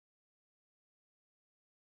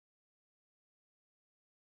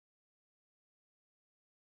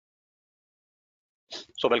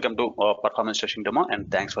So welcome to performance testing demo,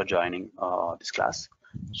 and thanks for joining this class.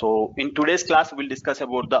 So in today's class, we'll discuss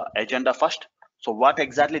about the agenda first. So what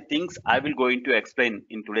exactly things I will going to explain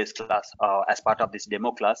in today's class as part of this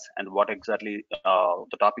demo class, and what exactly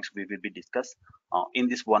the topics we will be discussed in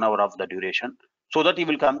this 1 hour of the duration, so that you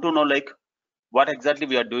will come to know like what exactly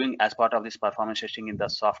we are doing as part of this performance testing in the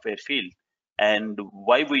software field, and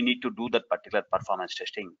why we need to do that particular performance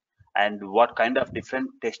testing, and what kind of different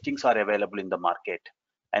testings are available in the market,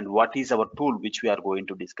 and what is our tool which we are going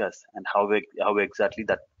to discuss, and how exactly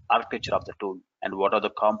that architecture of the tool, and what are the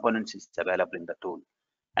components is available in the tool,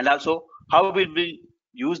 and also how will we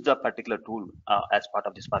use the particular tool as part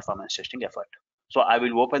of this performance testing effort. So I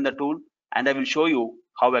will open the tool and I will show you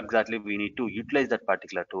how exactly we need to utilize that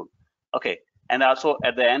particular tool. Okay, and also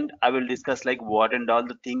at the end I will discuss like what and all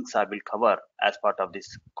the things I will cover as part of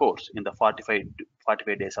this course in the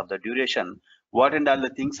 45 days of the duration, what and all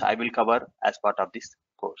the things I will cover as part of this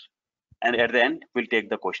course. And at the end we'll take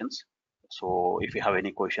the questions. So if you have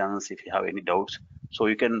any questions, if you have any doubts, so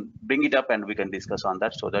you can bring it up and we can discuss on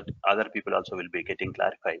that, so that other people also will be getting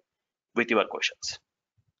clarified with your questions.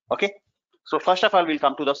 Okay, so first of all we'll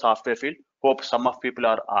come to the software field. Hope some of people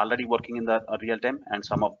are already working in the real time, and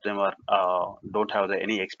some of them are don't have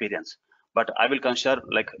any experience, but I will consider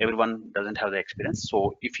like everyone doesn't have the experience.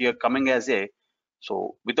 So if you're coming as a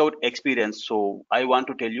without experience, so I want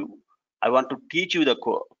to tell you, I want to teach you the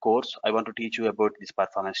course. I want to teach you about this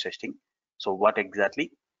performance testing. So what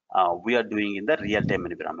exactly we are doing in the real-time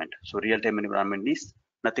environment. So real-time environment is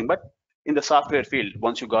nothing but in the software field.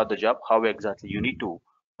 Once you got the job, how exactly you need to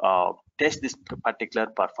test this particular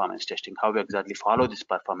performance testing, how exactly follow this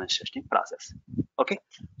performance testing process. Okay,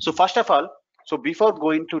 so first of all, so before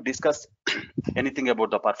going to discuss anything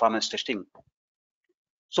about the performance testing,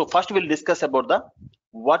 so first we'll discuss about the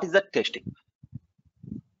what is the testing.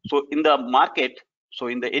 So in the market, so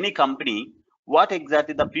in the any company, what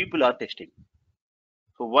exactly the people are testing.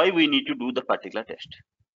 So why we need to do the particular test.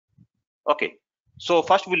 Okay, so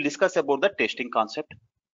first we'll discuss about the testing concept.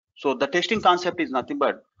 So the testing concept is nothing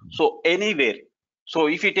but, so anywhere, so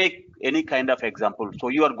if you take any kind of example, so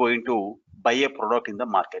you are going to buy a product in the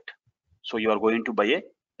market. So you are going to buy a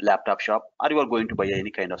laptop shop, or you are going to buy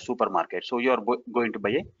any kind of supermarket. So you are going to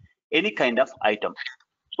buy any kind of item.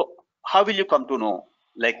 So how will you come to know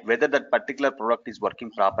like whether that particular product is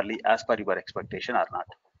working properly as per your expectation or not?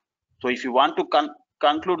 So if you want to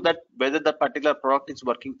conclude that whether the particular product is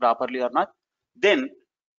working properly or not, then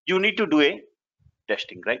you need to do a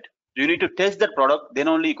testing, right? You need to test that product, then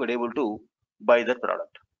only you could able to buy that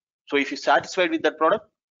product. So if you're satisfied with that product,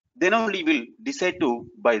 then only you will decide to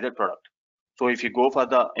buy that product. So if you go for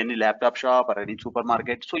the any laptop shop or any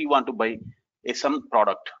supermarket, so you want to buy some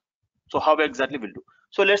product, so how exactly will do?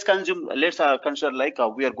 So let's consider like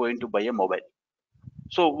we are going to buy a mobile.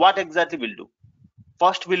 So what exactly we'll do?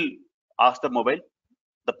 First we'll ask the mobile,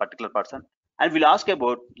 the particular person, and we'll ask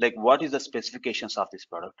about like what is the specifications of this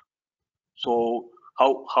product. So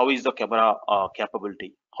how is the camera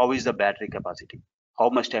capability, how is the battery capacity, how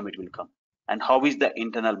much time it will come, and how is the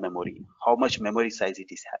internal memory, how much memory size it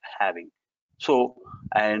is having. So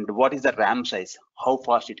and what is the RAM size, how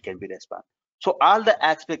fast it can be respond. So all the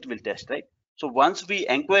aspect will test, right? So once we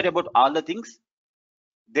inquire about all the things,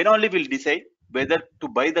 then only we'll decide whether to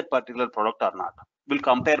buy that particular product or not. We'll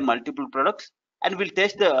compare multiple products and we'll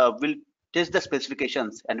test the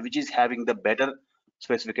specifications, and which is having the better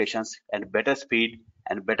specifications and better speed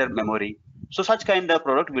and better memory. So such kind of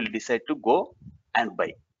product we'll decide to go and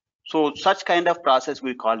buy. So such kind of process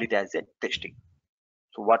we call it as a testing.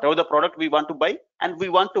 So whatever the product we want to buy, and we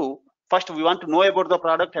want to know about the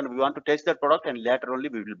product, and we want to test that product, and later only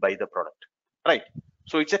we will buy the product, right?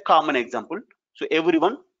 So it's a common example. So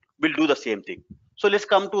everyone will do the same thing. So let's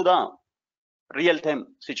come to the real-time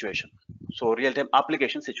situation. So real-time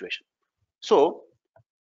application situation. So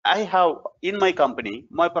I have in my company,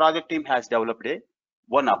 my project team has developed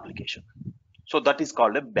one application. So that is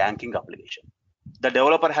called a banking application. The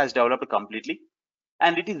developer has developed completely,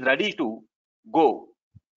 and it is ready to go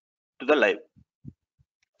to the live.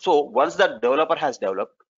 So once the developer has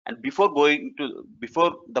developed, and before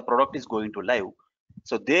the product is going to live,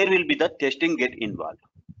 so there will be the testing get involved.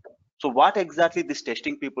 So what exactly this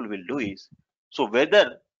testing people will do is, so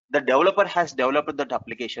whether the developer has developed that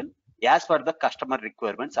application as per the customer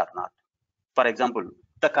requirements or not. For example,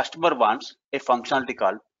 the customer wants a functionality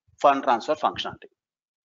called fund transfer functionality,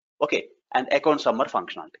 okay, and account summary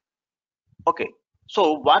functionality. Okay,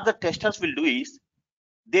 so what the testers will do is,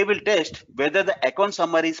 they will test whether the account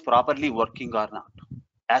summary is properly working or not.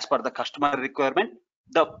 As per the customer requirement,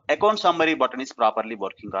 the account summary button is properly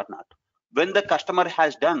working or not. When the customer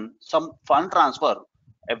has done some fund transfer,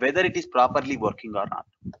 whether it is properly working or not.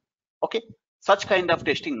 Okay, such kind of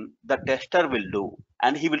testing the tester will do,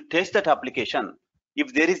 and he will test that application.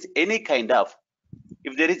 If there is any kind of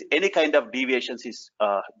deviations is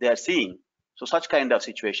they are seeing, so such kind of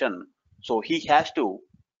situation, so he has to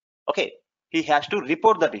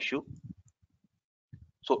report that issue.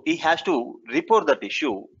 So he has to report that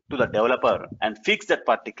issue to the developer and fix that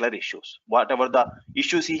particular issues, whatever the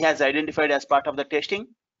issues he has identified as part of the testing.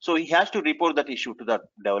 So he has to report that issue to the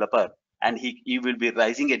developer, and he will be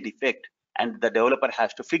raising a defect, and the developer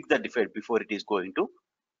has to fix the defect before it is going to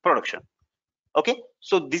production. Okay,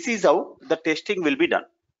 so this is how the testing will be done.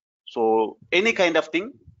 So any kind of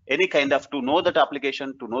thing, to know that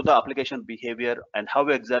application, to know the application behavior and how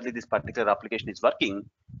exactly this particular application is working,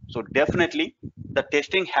 so definitely the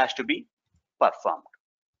testing has to be performed.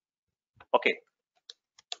 Okay,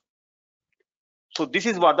 so this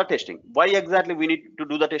is what the testing. Why exactly we need to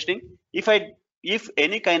do the testing? If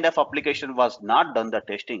any kind of application was not done the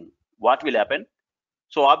testing, what will happen?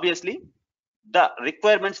 So obviously the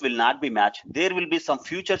requirements will not be matched. There will be some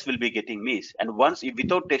features will be getting missed, and once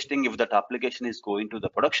without testing, if that application is going to the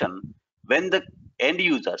production, when the end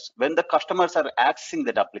users, when the customers are accessing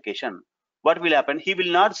that application, what will happen? He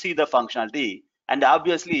will not see the functionality, and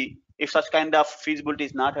obviously if such kind of feasibility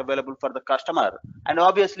is not available for the customer, and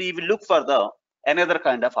obviously he will look for the another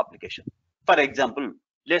kind of application. For example,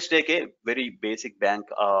 let's take a very basic bank,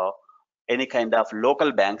 any kind of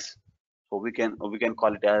local banks. So we can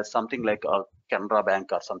call it as something like a Canara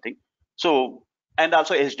Bank or something. So, and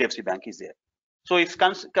also HDFC Bank is there. So if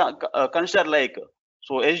consider like,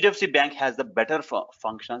 so HDFC Bank has the better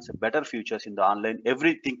functions, better features in the online.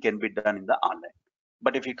 Everything can be done in the online.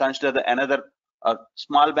 But if you consider the another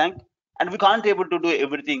small bank, and we can't able to do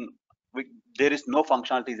everything, there is no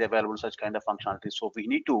functionalities available, such kind of functionalities. So we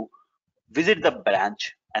need to visit the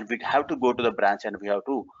branch, and we have to go to the branch, and we have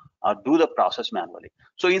to do the process manually.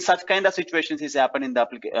 So in such kind of situations is happen in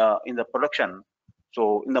the production.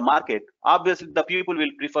 So in the market, obviously the people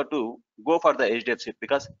will prefer to go for the HDFC,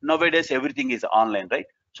 because nowadays everything is online, right?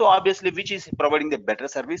 So obviously which is providing the better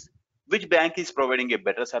service, which bank is providing a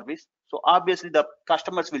better service, so obviously the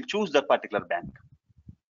customers will choose the particular bank.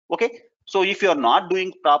 Okay, so if you're not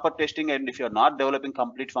doing proper testing, and if you're not developing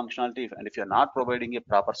complete functionality, and if you're not providing a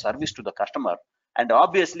proper service to the customer, and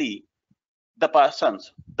obviously the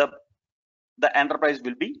persons, the enterprise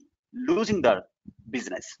will be losing the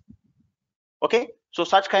business. Okay, so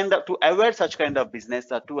such kind of, to avoid such kind of business,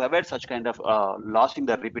 to avoid such kind of losing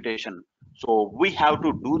the reputation, so we have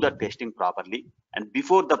to do the testing properly, and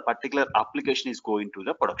before the particular application is going to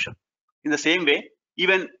the production. In the same way,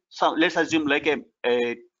 even some, let's assume like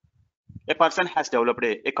a person has developed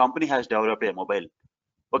a company has developed a mobile.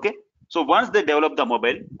 Okay, so once they develop the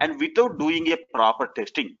mobile, and without doing a proper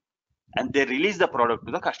testing, and they release the product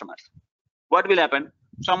to the customers, what will happen?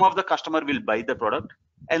 Some of the customer will buy the product,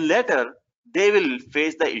 and later they will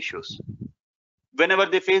face the issues. Whenever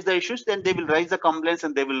they face the issues, then they will raise the complaints,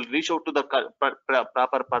 and they will reach out to the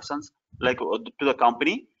proper persons, like to the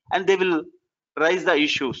company, and they will raise the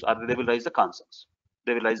issues, or they will raise the concerns.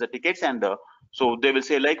 They will raise the tickets, and so they will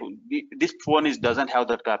say like, this phone doesn't have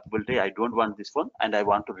that capability. I don't want this phone, and I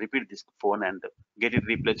want to repeat this phone and get it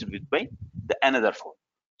replaced with by the another phone.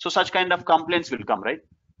 So such kind of complaints will come, right?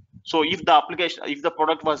 So if the application, if the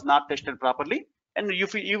product was not tested properly, and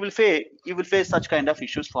you will face such kind of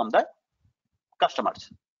issues from the customers.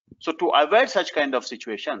 So to avoid such kind of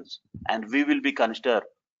situations, and we will be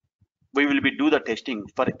do the testing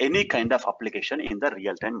for any kind of application in the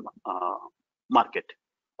real-time market.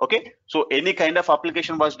 Okay, so any kind of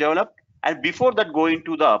application was developed, and before that going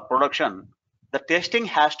to the production, the testing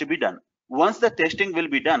has to be done. Once the testing will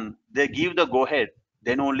be done, they give the go ahead,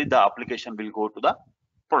 then only the application will go to the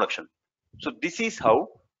production. So this is how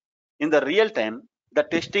in the real time the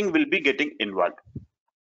testing will be getting involved.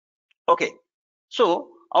 Okay, so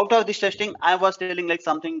out of this testing, I was telling like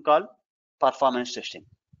something called performance testing,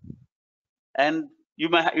 and you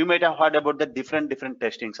might have heard about the different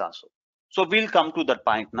testings also. So we'll come to that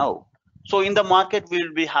point now. So in the market, we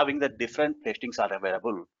will be having the different testings are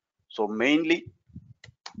available. So mainly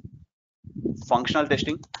functional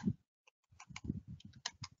testing.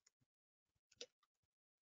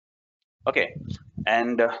 Okay,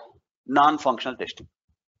 and non-functional testing.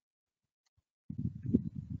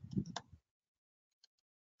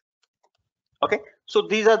 Okay, so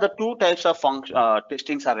these are the two types of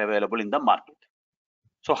testings are available in the market.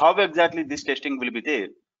 So how exactly this testing will be there?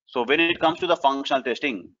 So when it comes to the functional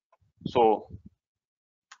testing, so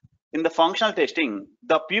in the functional testing,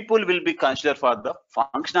 the people will be considered for the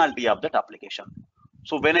functionality of that application.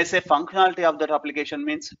 So when I say functionality of that application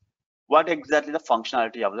means, what exactly the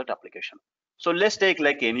functionality of that application. So let's take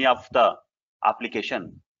like any of the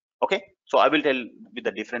application. Okay, so I will tell with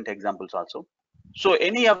the different examples also. So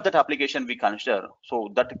any of that application we consider,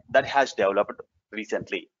 so that has developed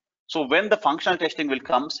recently. So when the functional testing will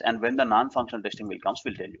comes and when the non-functional testing will comes,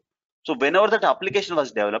 we'll tell you. So whenever that application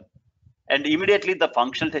was developed, and immediately the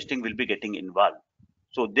functional testing will be getting involved.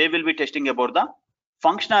 So they will be testing about the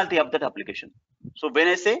functionality of that application. So when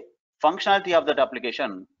I say functionality of that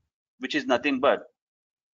application, which is nothing but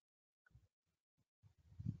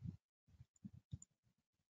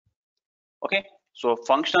okay, so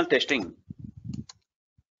functional testing,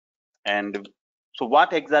 and so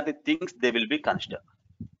what exactly things they will be considered.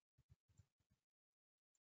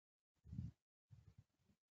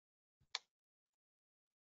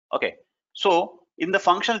 Okay, so in the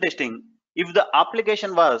functional testing, if the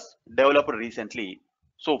application was developed recently,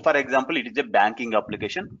 so for example, it is a banking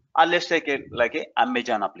application, or let's take a like a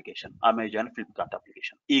Amazon application, Amazon Flipkart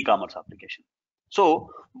application, e-commerce application. So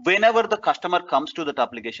whenever the customer comes to that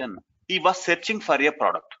application, he was searching for a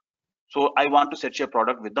product. So I want to search a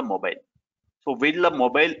product with the mobile. So will the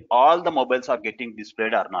mobile, all the mobiles are getting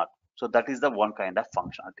displayed or not? So that is the one kind of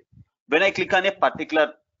functionality. When I click on a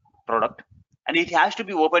particular product, and it has to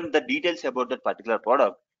be open the details about that particular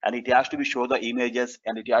product, and it has to be show the images,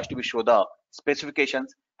 and it has to be show the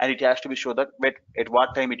specifications, and it has to be show that at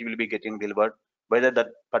what time it will be getting delivered, whether that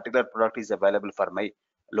particular product is available for my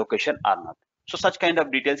location or not. So such kind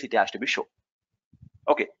of details it has to be shown.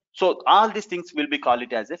 Okay, so all these things will be called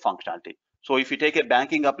it as a functionality. So if you take a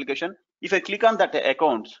banking application, if I click on that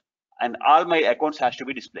accounts, and all my accounts has to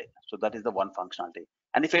be displayed, so that is the one functionality.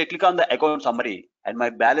 And if I click on the account summary, and my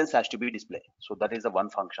balance has to be displayed, so that is the one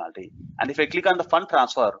functionality. And if I click on the fund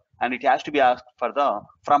transfer, and it has to be asked for the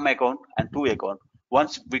from account and to account,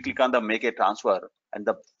 once we click on the make a transfer, and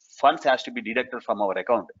the funds has to be deducted from our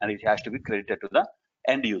account, and it has to be credited to the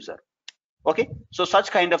end user. Okay, so such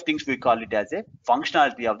kind of things we call it as a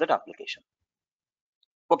functionality of that application.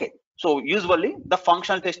 Okay, so usually the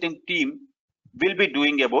functional testing team will be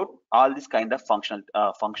doing about all this kind of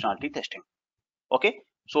functionality testing. Okay,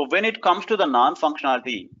 so when it comes to the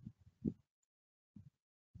non-functionality,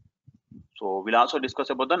 so we'll also discuss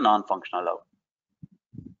about the non-functional.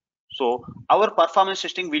 So our performance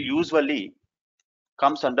testing will usually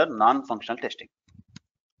comes under non-functional testing.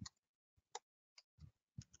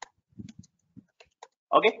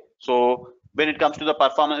 Okay, so when it comes to the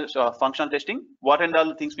performance functional testing, what and all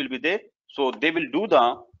the things will be there? So they will do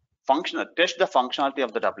the functional test the functionality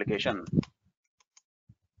of that application.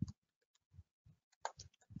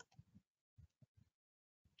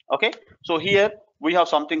 Okay, so here we have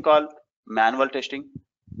something called manual testing,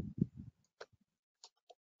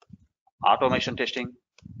 automation testing,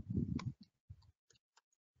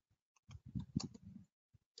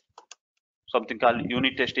 something called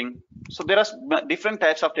unit testing. So there are different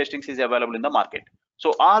types of testings is available in the market.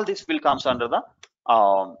 So all this will comes under the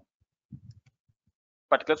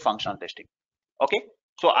particular functional testing. Okay,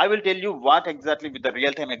 so I will tell you what exactly with the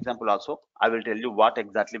real-time example also. I will tell you what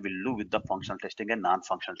exactly we'll do with the functional testing and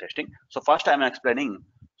non-functional testing. So first I'm explaining.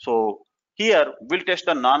 So here we'll test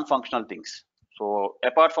the non-functional things. So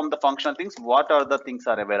apart from the functional things, what are the things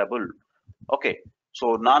are available? Okay,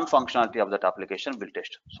 so non-functionality of that application will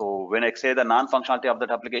test. So when I say the non-functionality of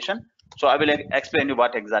that application, so I will explain you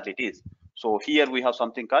what exactly it is. So here we have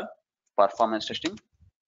something called performance testing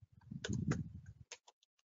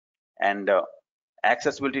and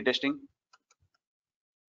accessibility testing.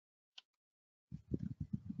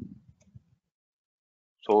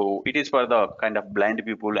 So it is for the kind of blind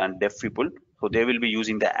people and deaf people. So they will be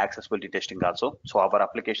using the accessibility testing also. So our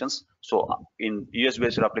applications, so in US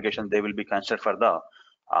based applications, they will be considered for the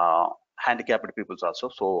handicapped peoples also.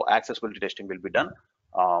 So accessibility testing will be done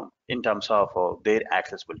in terms of their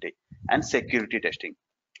accessibility and security testing.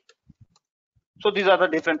 So these are the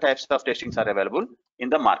different types of testings are available in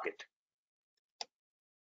the market.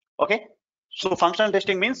 Okay, so functional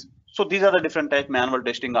testing means, so these are the different types: manual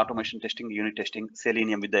testing, automation testing, unit testing,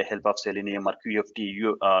 Selenium with the help of Selenium, or QFT,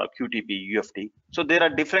 QTP, UFT. So there are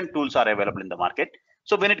different tools are available in the market.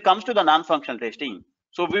 So when it comes to the non-functional testing,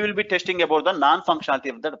 so we will be testing about the non-functionality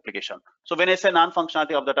of that application. So when I say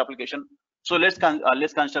non-functionality of that application, so let's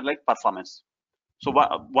consider like performance. So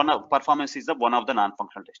one of performance is the one of the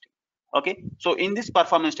non-functional testing. Okay, so in this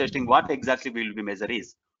performance testing, what exactly we will be measure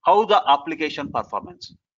is how the application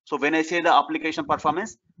performance. So when I say the application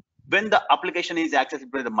performance, when the application is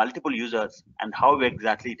accessible by the multiple users and how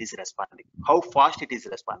exactly it is responding, how fast it is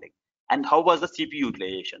responding, and how was the CPU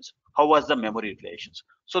utilizations, how was the memory utilizations.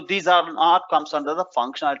 So these are not comes under the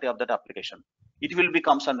functionality of that application. It will be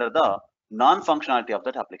comes under the non-functionality of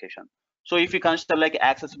that application. So if you consider like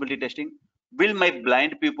accessibility testing, will my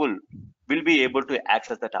blind people will be able to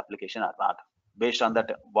access that application or not? Based on that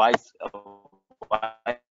voice,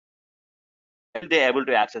 will they able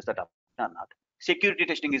to access that application or not? Security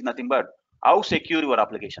testing is nothing but how secure your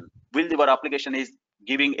application. Will your application is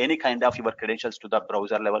giving any kind of your credentials to the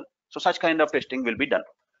browser level? So such kind of testing will be done.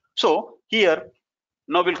 So here,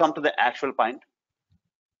 now we'll come to the actual point.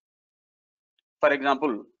 For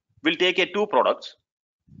example, we'll take two products.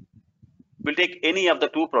 We'll take any of the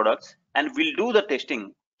two products and we'll do the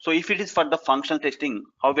testing. So if it is for the functional testing,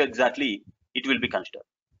 how exactly it will be considered.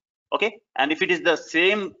 Okay, and if it is the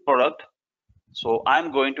same product, so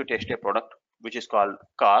I'm going to test a product which is called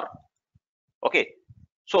car. Okay,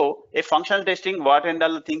 so a functional testing, what and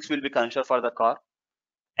all the things will be considered for the car,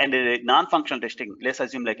 and a non-functional testing, let's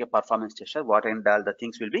assume like a performance tester, what and all the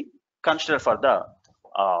things will be considered for the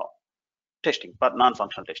testing, for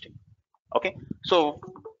non-functional testing. Okay, so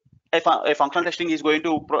if a functional testing is going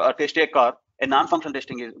to test a car, a non-functional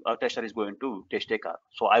testing tester is going to test a car.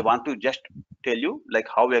 So I want to just tell you like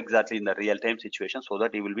how exactly in the real-time situation, so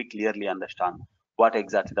that you will be clearly understand what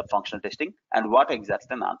exactly the functional testing and what exactly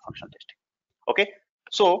the non-functional testing. Okay,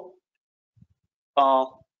 so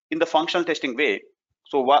in the functional testing way,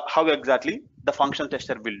 so how exactly the functional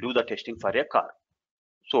tester will do the testing for a car.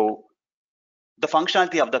 So the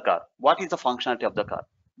functionality of the car, what is the functionality of the car?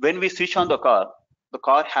 When we switch on the car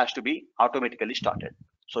has to be automatically started.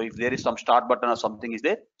 So if there is some start button or something is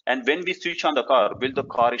there, and when we switch on the car, will the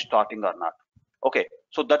car is starting or not? Okay,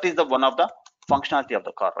 so that is the one of the functionality of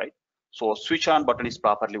the car, right? So switch on button is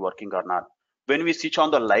properly working or not. When we switch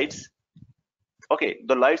on the lights, okay,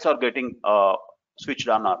 the lights are getting switched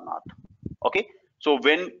on or not. Okay, so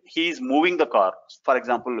when he is moving the car, for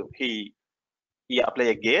example, he apply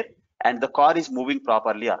a gear and the car is moving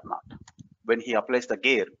properly or not. When he applies the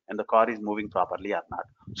gear and the car is moving properly or not.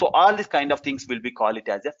 So all these kind of things will be called it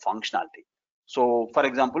as a functionality. So for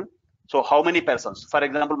example, so how many persons? For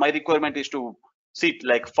example, my requirement is to sit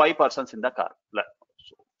like 5 persons in the car. Like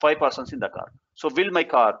 5 persons in the car. So will my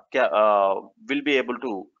car will be able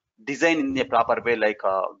to design in a proper way, like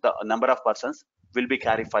the number of persons will be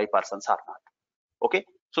carry 5 persons or not? Okay,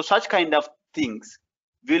 so such kind of things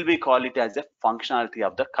will be call it as a functionality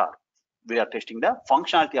of the car. We are testing the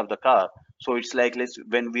functionality of the car. So it's like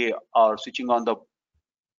when we are switching on the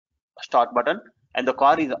start button and the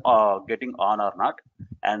car is getting on or not,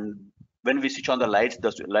 and when we switch on the lights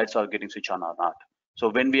are getting switched on or not. So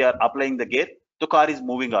when we are applying the gear, the car is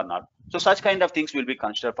moving or not. So such kind of things will be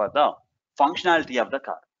considered for the functionality of the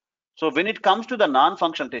car. So when it comes to the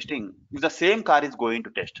non-functional testing, if the same car is going to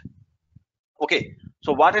test, okay,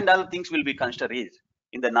 so what and all things will be considered is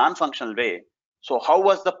in the non-functional way. So how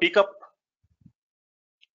was the pickup?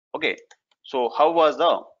 Okay, so how was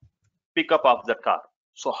the pickup of the car?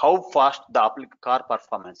 So how fast the car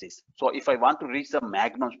performance is? So if I want to reach the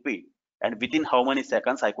maximum speed, and within how many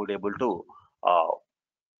seconds I could able to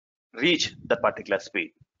reach that particular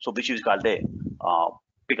speed, so which is called a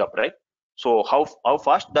pickup, right? So how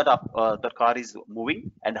fast that the car is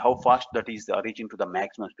moving and how fast that is reaching to the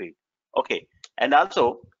maximum speed. Okay, and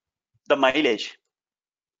also the mileage.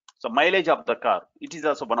 So mileage of the car, it is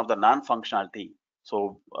also one of the non-functionality.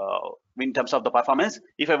 So in terms of the performance,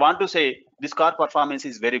 if I want to say this car performance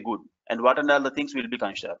is very good, and what and all the things will be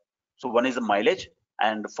considered. So one is the mileage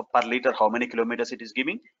and per liter how many kilometers it is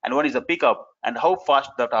giving, and one is the pickup and how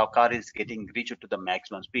fast that our car is getting reached to the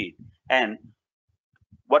maximum speed, and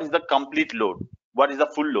what is the complete load, what is the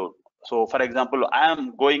full load. So for example, I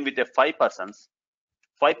am going with a 5 persons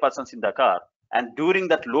in the car, and during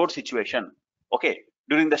that load situation, okay,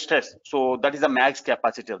 during the stress, so that is the max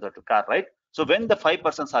capacity of the car, right? So when the 5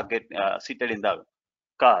 persons are seated in the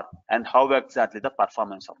car, and how exactly the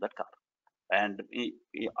performance of that car, and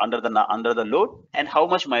under the load, and how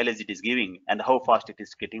much mileage it is giving, and how fast it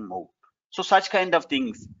is getting moved. So such kind of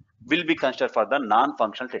things will be considered for the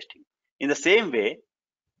non-functional testing. In the same way,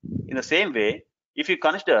 if you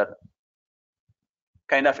consider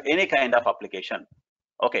kind of any kind of application,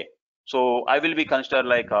 okay, so I will be consider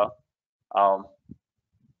like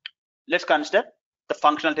let's consider the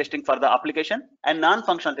functional testing for the application and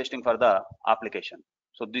non-functional testing for the application.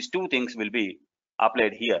 So these two things will be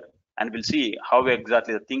applied here, and we'll see how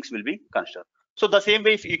exactly the things will be considered. So the same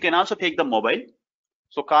way, if you can also take the mobile,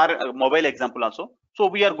 so car mobile example also. So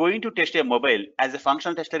we are going to test a mobile as a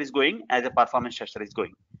functional tester is going, as a performance tester is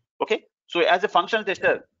going. Okay, so as a functional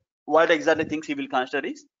tester, what exactly things he will consider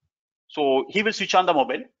is, so he will switch on the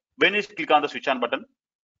mobile. When you click on the switch on button,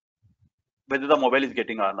 whether the mobile is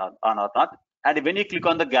getting on or not, and when you click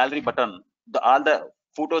on the gallery button, all the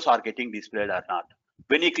photos are getting displayed or not.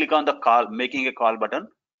 when you click on the call, making a call button,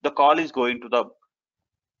 the call is going to the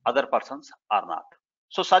other persons or not.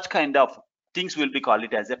 So such kind of things will be called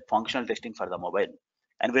it as a functional testing for the mobile.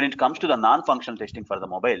 And when it comes to the non-functional testing for the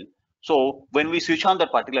mobile, so when we switch on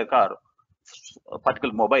that particular car,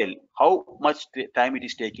 particular mobile, how much time it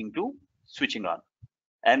is taking to switching on.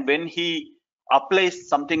 And when he applies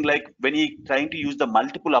something like when he trying to use the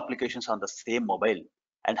multiple applications on the same mobile,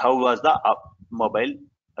 and how was the mobile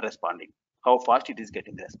responding, how fast it is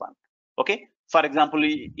getting respond. Okay, for example,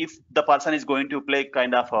 if the person is going to play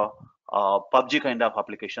kind of a PUBG kind of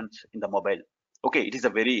applications in the mobile, okay, it is a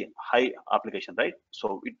very high application, right?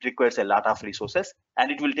 So it requires a lot of resources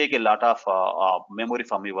and it will take a lot of memory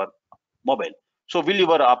from your mobile. So will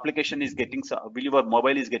your application is getting, will your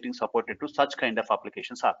mobile is getting supported to such kind of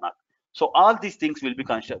applications or not? So all these things will be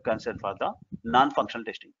considered for the non-functional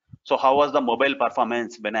testing. So how was the mobile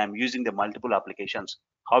performance when I'm using the multiple applications?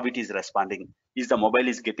 How it is responding? Is the mobile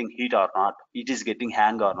is getting heat or not? It is getting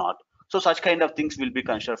hang or not? So such kind of things will be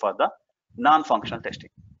considered for the non-functional testing.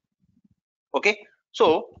 Okay,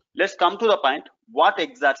 so let's come to the point. What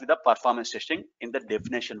exactly the performance testing in the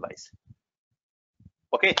definition wise?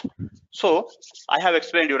 Okay, so I have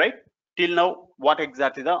explained you right till now what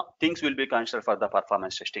exactly the things will be considered for the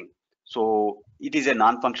performance testing. So it is a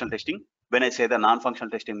non-functional testing. When I say the non-functional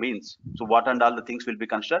testing means, so what and all the things will be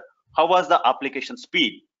considered? How was the application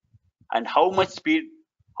speed and how much speed,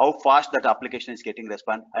 how fast that application is getting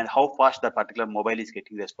respond, and how fast that particular mobile is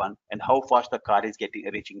getting respond, and how fast the car is getting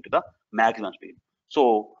reaching to the maximum speed.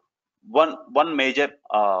 So one major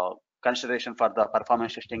consideration for the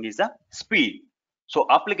performance testing is the speed. So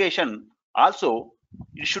application also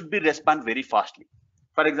it should be respond very fastly.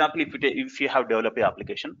 For example, if you have developed an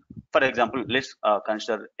application, for example, let's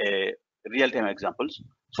consider a real-time examples.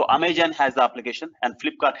 So Amazon has the application and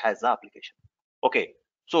Flipkart has the application. Okay,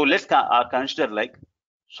 so let's consider like,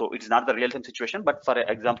 so it's not the real-time situation, but for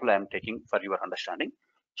example, I am taking for your understanding.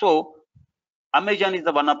 So Amazon is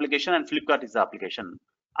the one application and Flipkart is the application.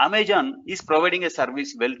 Amazon is providing a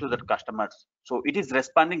service well to the customers. So it is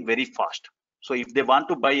responding very fast. So if they want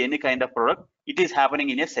to buy any kind of product, it is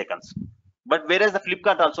happening in a seconds. But whereas the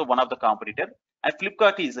Flipkart also one of the competitor, and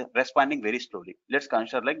Flipkart is responding very slowly. Let's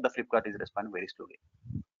consider like the Flipkart is responding very slowly.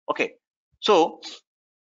 Okay, so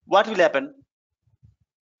what will happen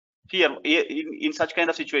here in such kind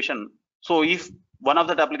of situation? So if one of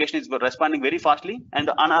that application is responding very fastly and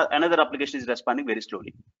another application is responding very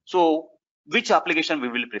slowly, so which application we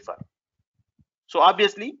will prefer? So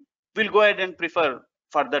obviously we'll go ahead and prefer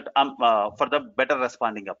for that for the better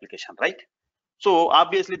responding application, right? So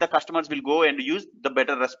obviously the customers will go and use the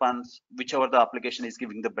better response, whichever the application is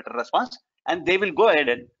giving the better response, and they will go ahead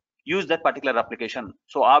and use that particular application.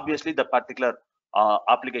 So obviously the particular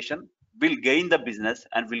application will gain the business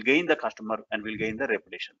and will gain the customer and will gain the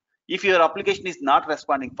reputation. If your application is not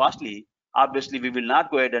responding fastly, obviously we will not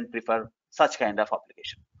go ahead and prefer such kind of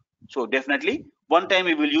application. So definitely one time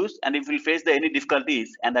we will use, and if we face any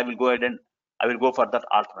difficulties, and I will go ahead and I will go for that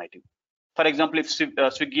alternative. For example, if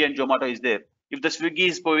Swiggy and Zomato is there, if the Swiggy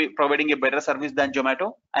is providing a better service than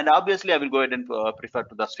Zomato, and obviously I will go ahead and prefer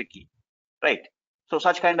to the Swiggy, right? So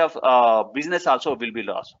such kind of business also will be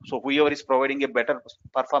lost. So whoever is providing a better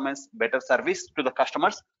performance, better service to the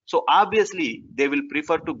customers, so obviously they will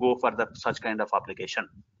prefer to go for the such kind of application.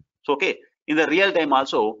 So okay, in the real time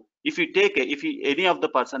also, if you take any of the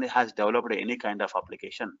person has developed any kind of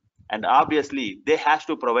application, and obviously they has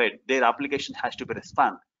to provide their application has to be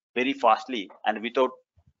respond very fastly and without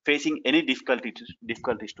facing any difficulties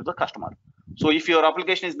to the customer. So if your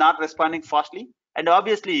application is not responding fastly, and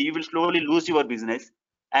obviously you will slowly lose your business,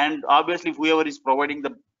 and obviously whoever is providing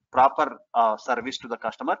the proper service to the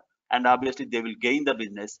customer, and obviously they will gain the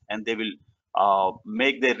business and they will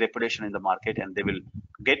make their reputation in the market, and they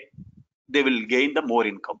will gain the more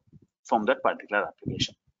income from that particular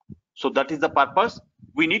application. So that is the purpose.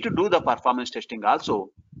 We need to do the performance testing also,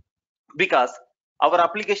 because our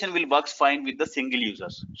application will work fine with the single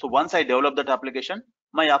users. So once I develop that application,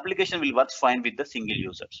 my application will work fine with the single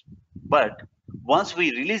users. But once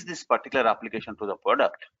we release this particular application to the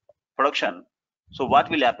production, so what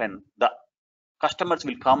will happen? The customers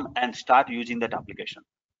will come and start using that application.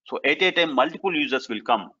 So at a time, multiple users will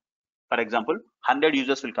come. For example, 100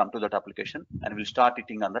 users will come to that application and will start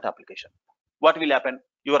hitting on that application. What will happen?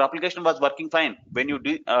 Your application was working fine when you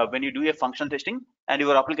do a functional testing, and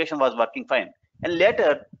your application was working fine. And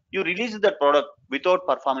later you release the product without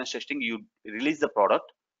performance testing. You release the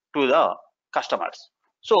product to the customers.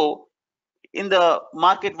 So in the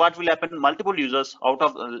market, what will happen? Multiple users out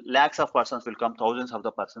of lakhs of persons will come, thousands of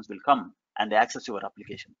the persons will come and access your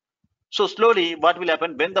application. So slowly, what will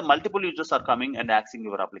happen when the multiple users are coming and accessing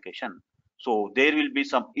your application? So there will be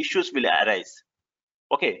some issues will arise.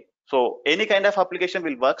 Okay, so any kind of application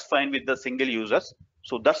will work fine with the single users.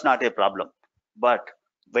 So that's not a problem. But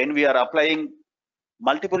when we are applying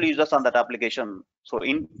multiple users on that application, so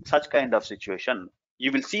in such kind of situation,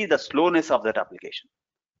 you will see the slowness of that application.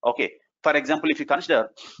 Okay, for example, if you consider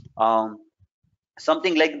um,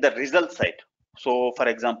 something like the result site. So for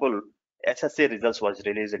example, SSA results was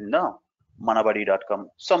released in manabadi.com.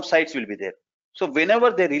 Some sites will be there. So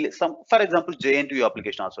whenever they release some, for example, JNTU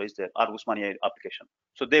application also is there, or Usmania application.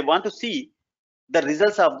 So they want to see the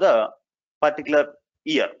results of the particular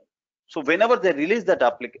year. So whenever they release that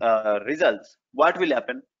results, what will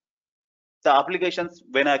happen? The applications,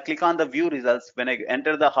 when I click on the view results, when I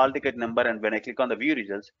enter the hall ticket number and when I click on the view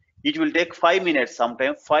results, it will take 5 minutes,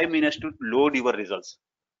 sometimes 5 minutes to load your results.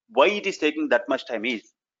 Why it is taking that much time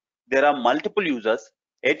is there are multiple users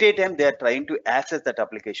at a time. They are trying to access that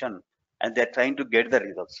application and they are trying to get the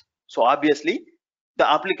results. So obviously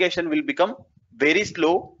the application will become very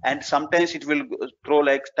slow, and sometimes it will throw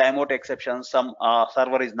like timeout exceptions, some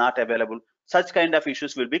server is not available, such kind of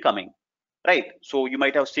issues will be coming, right? So you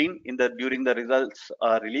might have seen in the during the results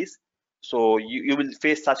release, so you will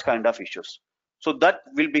face such kind of issues. So that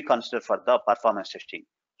will be considered for the performance testing.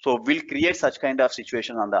 So we'll create such kind of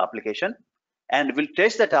situation on the application and we'll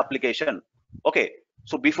test that application. Okay,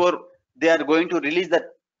 so before they are going to release that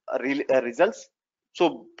results,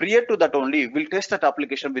 so prior to that only we'll test that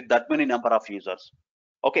application with that many number of users.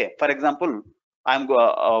 Okay, for example,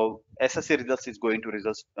 SSC results is going to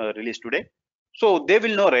release today. So they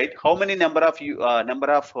will know, right, how many number of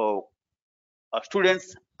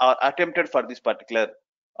students are attempted for this particular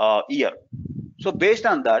year. So based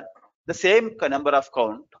on that, the same number of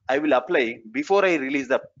count I will apply before I release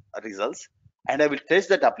the results, and I will test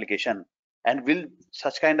that application, and will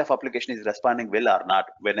such kind of application is responding well or not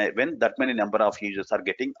when that many number of users are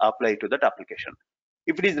getting applied to that application.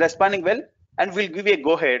 If it is responding well, and we'll give a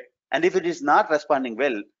go ahead, and if it is not responding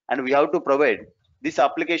well, and we have to provide this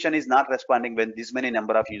application is not responding when this many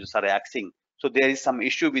number of users are accessing, so there is some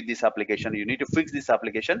issue with this application, you need to fix this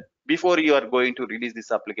application before you are going to release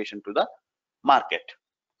this application to the market.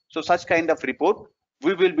 So such kind of report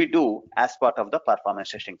we will be do as part of the performance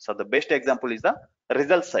testing. So the best example is the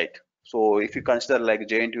result site. So if you consider like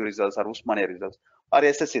JNTU results or Usmania results or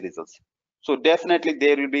SSC results, so definitely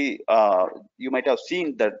there will be you might have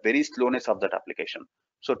seen that very slowness of that application.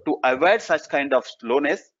 So to avoid such kind of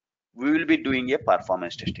slowness, we will be doing a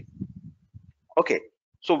performance testing. Okay,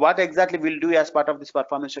 so what exactly we'll do as part of this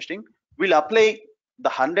performance testing? We'll apply the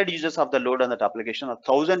 100 users of the load on that application or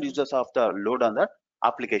 1000 users of the load on that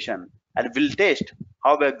application, and we'll test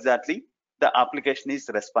how exactly the application is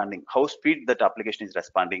responding, how speed that application is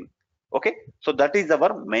responding. Okay, so that is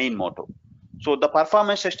our main motto. So the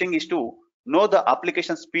performance testing is to know the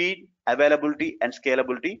application speed, availability and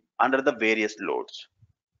scalability under the various loads.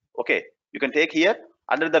 Okay, you can take here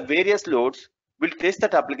under the various loads, we'll test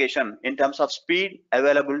that application in terms of speed,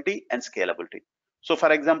 availability and scalability. So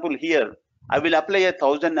for example, here I will apply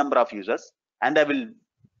 1000 number of users and I will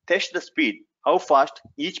test the speed, how fast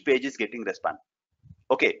each page is getting response.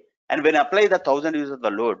 Okay, and when I apply the 1000 users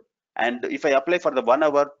the load, and if I apply for the 1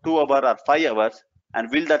 hour, 2 hour or 5 hours, and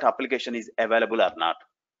will that application is available or not.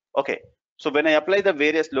 Okay, so when I apply the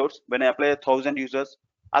various loads, when I apply 1000 users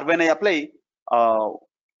or when I apply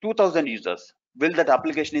 2000 users, will that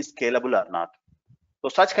application is scalable or not. So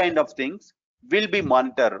such kind of things will be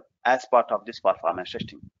monitored as part of this performance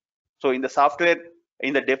testing. So in the software,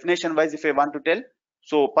 in the definition wise, if I want to tell,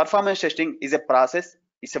 so performance testing is a process,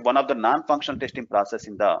 it's one of the non-functional testing process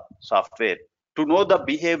in the software to know the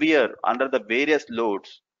behavior under the various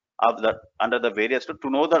loads of the to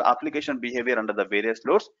know the application behavior under the various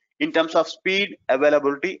loads in terms of speed,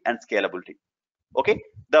 availability and scalability. Okay,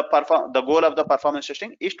 the goal of the performance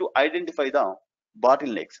testing is to identify the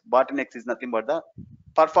bottlenecks is nothing but the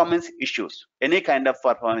performance issues, any kind of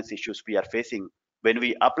performance issues we are facing when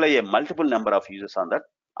we apply a multiple number of users on that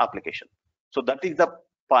application. So that is the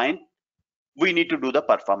point we need to do the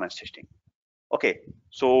performance testing. Okay,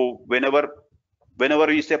 so whenever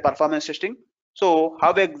you say performance testing, so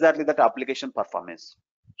how exactly that application performance?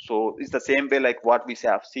 So it's the same way like what we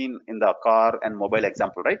have seen in the car and mobile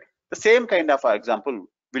example, right? The same kind of example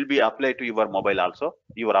will be applied to your mobile also,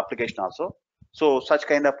 your application also. So such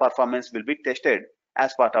kind of performance will be tested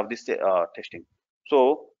as part of this testing.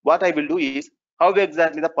 So what I will do is how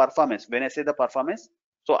exactly the performance, when I say the performance,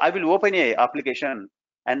 so I will open a application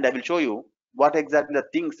and I will show you what exactly the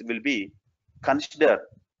things will be considered.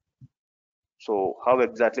 So how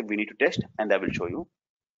exactly we need to test, and I will show you.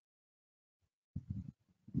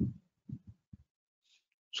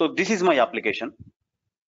 So this is my application.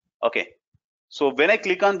 Okay. So when I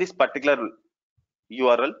click on this particular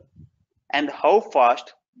URL and how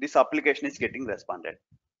fast this application is getting responded.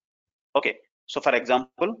 Okay. So for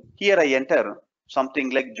example, here I enter something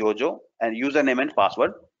like Jojo and username and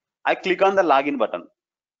password. I click on the login button.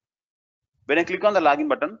 When I click on the login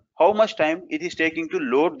button, how much time it is taking to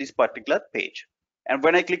load this particular page? And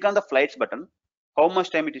when I click on the flights button, how much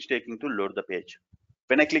time it is taking to load the page?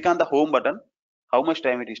 When I click on the home button, how much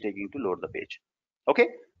time it is taking to load the page? Okay,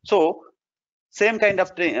 so same kind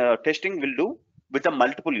of testing will do with the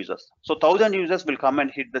multiple users. So 1,000 users will come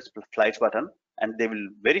and hit this flights button and they will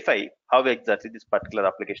verify how exactly this particular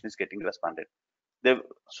application is getting responded.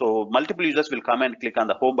 So multiple users will come and click on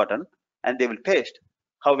the home button and they will test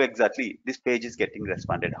how exactly this page is getting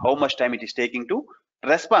responded, how much time it is taking to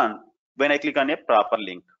respond when I click on a proper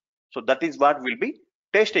link. So that is what we'll be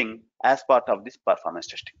testing as part of this performance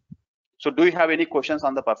testing. So do you have any questions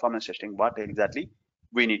on the performance testing? What exactly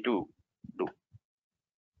we need to do?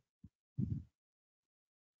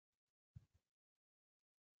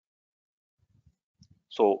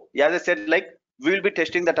 So as I said, like we will be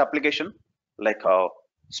testing that application like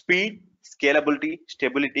speed, scalability,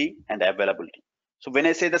 stability, and availability. So when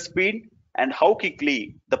I say the speed and how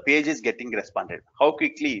quickly the page is getting responded, how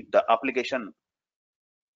quickly the application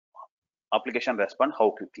respond,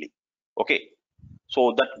 how quickly. Okay,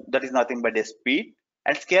 so that is nothing but a speed.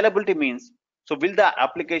 And scalability means, so will the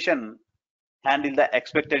application handle the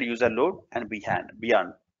expected user load and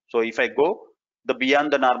beyond. So if I go the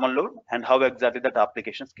beyond the normal load and how exactly that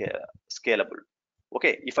application scalable.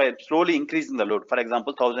 Okay, if I slowly increase in the load, for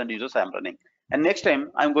example, 1,000 users I am running, and next time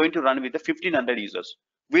I'm going to run with the 1,500 users,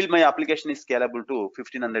 will my application is scalable to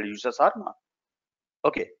 1,500 users or not?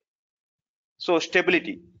 Okay, so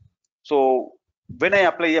stability. So when I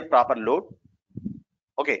apply a proper load,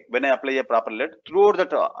 okay, when I apply a proper load, throughout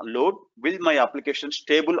that load, will my application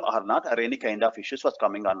stable or not, or any kind of issues was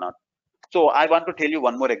coming or not? So I want to tell you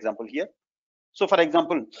one more example here. So for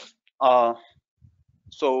example,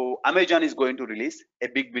 so Amazon is going to release a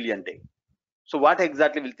big billion day. So what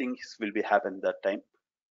exactly will be happen that time?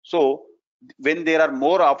 So when there are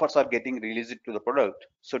more offers are getting released to the product,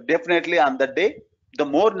 so definitely on that day, the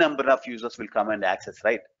more number of users will come and access,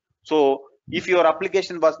 right? So if your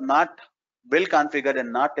application was not well configured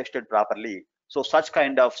and not tested properly, so such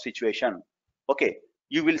kind of situation, okay,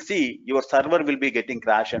 you will see your server will be getting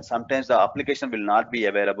crashed and sometimes the application will not be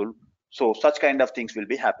available. So such kind of things will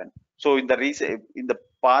be happen. So in the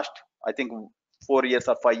past, I think 4 years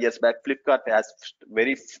or 5 years back, Flipkart has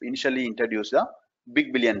very initially introduced the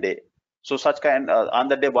big billion day. So such kind on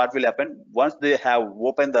the day, what will happen once they have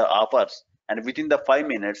opened the offers and within the 5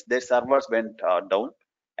 minutes their servers went down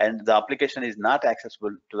and the application is not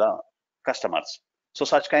accessible to the customers. So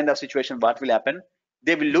such kind of situation, what will happen?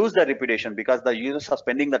 They will lose the reputation because the users are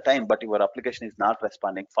spending the time, but your application is not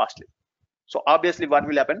responding fastly. So obviously, what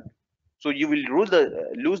will happen? So you will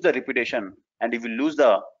lose the reputation, and you will lose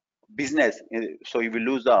the business. So you will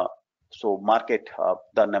lose the market,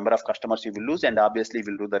 the number of customers you will lose, and obviously you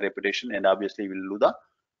will lose the reputation, and obviously you will lose the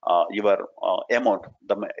your amount,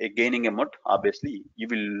 the gaining amount. Obviously, you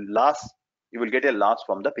will get a loss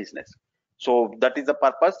from the business. So that is the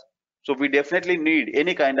purpose. So we definitely need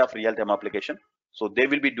any kind of real-time application. So they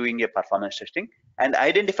will be doing a performance testing and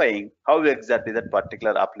identifying how exactly that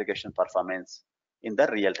particular application performance in the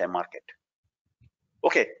real-time market.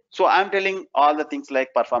 Okay, so I'm telling all the things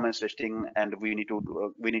like performance testing, and we need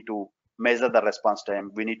to measure the response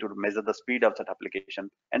time, we need to measure the speed of that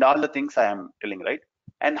application, and all the things I am telling, right?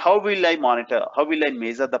 And how will I monitor? How will I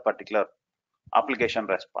measure the particular application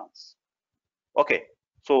response? Okay,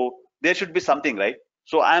 so there should be something, right?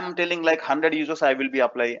 So I'm telling like 100 users I will be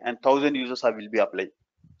apply and 1,000 users I will be apply.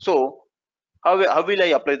 So how will I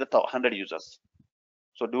apply the 100 users?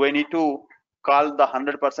 So do I need to call the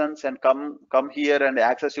 100 persons and come here and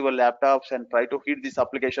access your laptops and try to hit this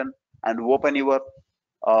application and open your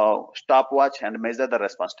stopwatch and measure the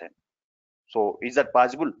response time? So is that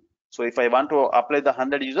possible? So if I want to apply the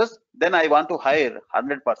 100 users, then I want to hire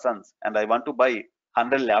 100 persons and I want to buy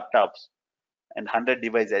 100 laptops and 100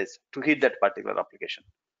 devices to hit that particular application.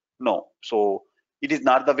 No, so it is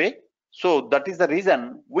not the way. So that is the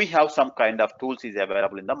reason we have some kind of tools is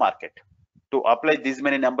available in the market to apply this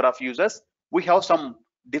many number of users. We have some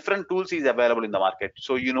different tools is available in the market.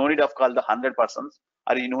 So you no need of call the 100 persons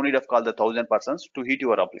or you no need of call the 1,000 persons to hit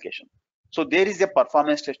your application. So there is a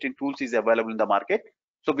performance testing tools is available in the market.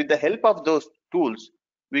 So with the help of those tools,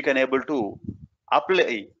 we can able to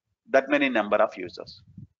apply that many number of users.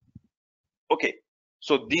 Okay,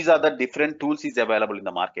 so these are the different tools is available in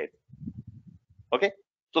the market. Okay,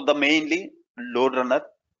 so the mainly load runner,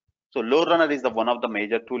 So load runner is the one of the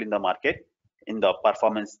major tool in the market in the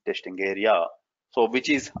performance testing area. So which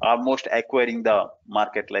is almost acquiring the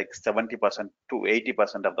market like 70% to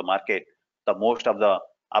 80% of the market. The most of the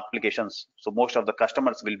applications, so most of the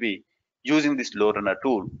customers will be using this load runner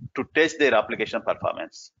tool to test their application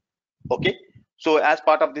performance. Okay. So as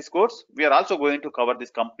part of this course, we are also going to cover this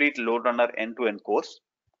complete load runner end-to-end course.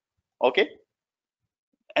 Okay.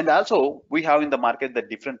 And also we have in the market the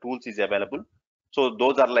different tools is available. So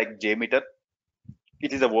those are like JMeter.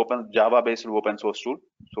 It is a open Java based open source tool.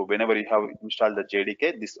 So whenever you have installed the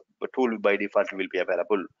JDK, this tool by default will be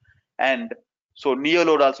available. And so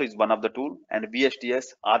Neoload also is one of the tool, and VSTS,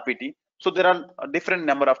 RPT. So there are a different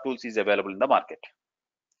number of tools is available in the market.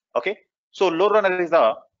 Okay. So load runner is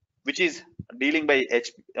the which is dealing by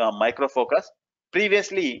Micro Focus.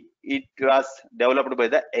 Previously, it was developed by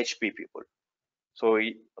the HP people. So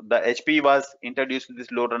the HP was introduced to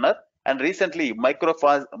this load runner, and recently Micro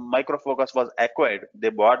Focus was acquired. They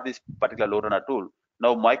bought this particular load runner tool.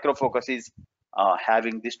 Now Micro Focus is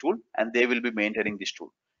having this tool, and they will be maintaining this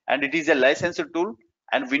tool. And it is a licensed tool,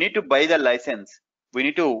 and we need to buy the license. We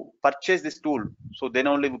need to purchase this tool, so then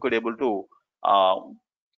only we could able to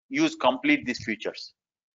use complete these features.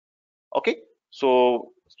 Okay.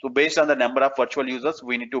 So based on the number of virtual users,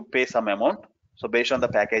 we need to pay some amount. So based on the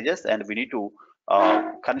packages, and we need to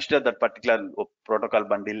consider that particular protocol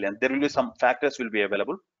bundle, and there will be some factors will be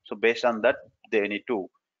available. So based on that, they need to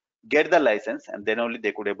get the license, and then only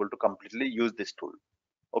they could able to completely use this tool.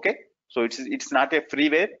 Okay. So it's not a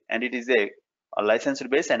freeware, and it is a licensed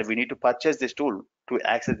base, and we need to purchase this tool to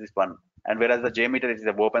access this one. And whereas the JMeter is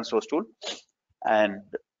an open source tool, and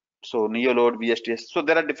so Neoload, VSTS. So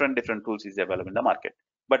there are different tools is available in the market,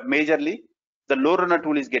 but majorly the load runner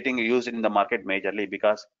tool is getting used in the market majorly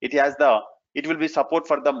because it will be support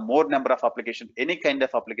for the more number of applications, any kind of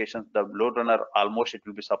applications. The load runner almost it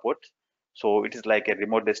will be support. So it is like a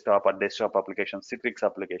remote desktop or desktop application, Citrix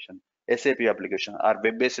application, SAP application, or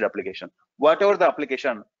web-based application. Whatever the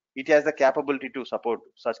application, it has the capability to support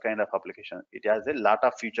such kind of application. It has a lot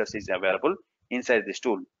of features is available inside this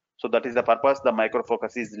tool. So that is the purpose. The Micro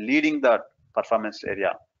Focus is leading the performance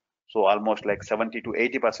area. So almost like 70 to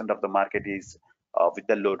 80% of the market is with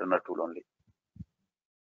the load runner tool only.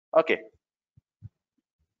 Okay.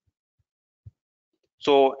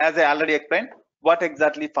 So as I already explained, what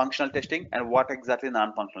exactly functional testing and what exactly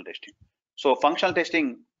non-functional testing. So functional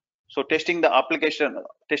testing, so testing the application,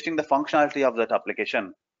 testing the functionality of that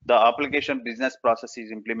application, the application business process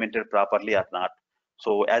is implemented properly or not.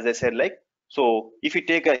 So as I said, like, so if you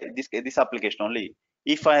take this application only,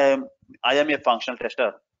 if I am a functional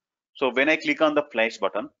tester, so when I click on the flights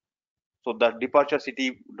button, so the departure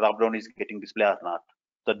city dropdown is getting displayed or not,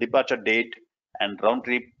 the departure date and round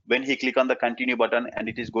trip, when he click on the continue button, and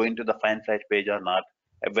it is going to the find flight page or not,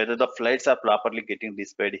 whether the flights are properly getting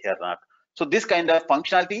displayed here or not. So this kind of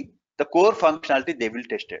functionality, the core functionality, they will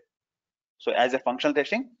test it. So as a functional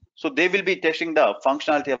testing, so they will be testing the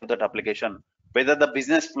functionality of that application, whether the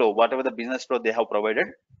business flow, whatever the business flow they have provided,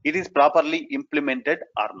 it is properly implemented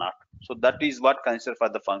or not. So that is what considered for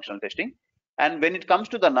the functional testing. And when it comes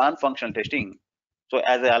to the non-functional testing, so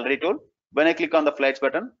as I already told, when I click on the flights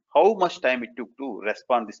button, how much time it took to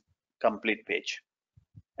respond this complete page.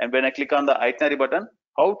 And when I click on the itinerary button,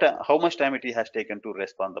 how much time it has taken to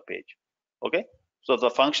respond the page. Okay. So the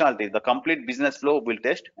functionality, the complete business flow will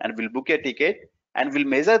test and will book a ticket and will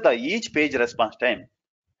measure the each page response time,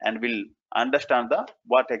 and will understand the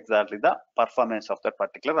what exactly the performance of that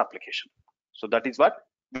particular application. So that is what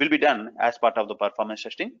will be done as part of the performance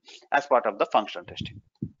testing, as part of the functional testing.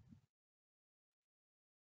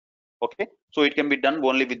 Okay, so it can be done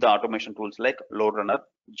only with the automation tools like load runner,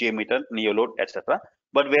 JMeter, Neoload, etc.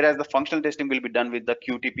 But whereas the functional testing will be done with the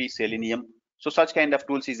QTP, Selenium. So such kind of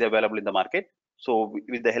tools is available in the market. So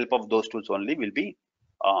with the help of those tools only will be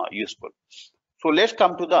useful. So let's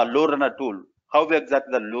come to the load runner tool. How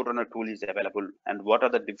exactly the load runner tool is available, and what are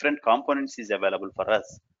the different components is available for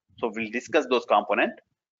us. So we'll discuss those components,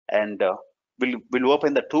 and we'll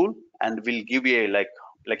open the tool, and we'll give you a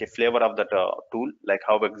like a flavor of that tool, like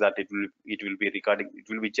how exactly it will be recording, it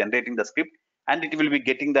will be generating the script, and it will be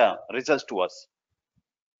getting the results to us.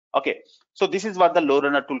 Okay, so this is what the load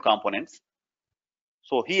runner tool components.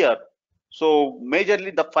 So here, so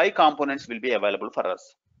majorly the 5 components will be available for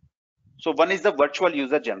us. So one is the virtual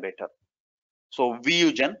user generator. So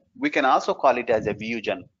VUGen, we can also call it as a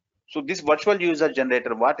VUGen. So this virtual user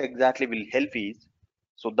generator, what exactly will help is,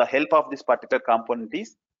 so the help of this particular component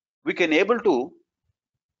is, we can able to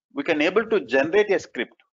generate a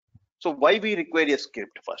script. So why we require a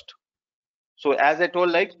script first? So as I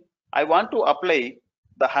told, like, I want to apply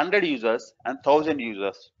the 100 users and 1000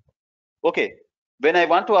 users. Okay, when I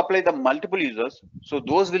want to apply the multiple users, so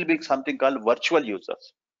those will be something called virtual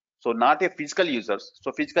users. So not a physical users.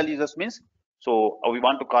 So physical users means, so we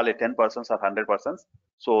want to call it 10 persons or 100 persons.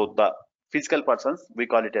 So the physical persons, we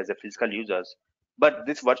call it as a physical users. But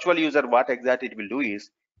this virtual user, what exactly it will do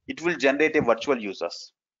is, it will generate a virtual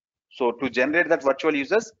users. So to generate that virtual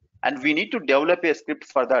users, and we need to develop a script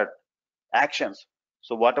for that actions.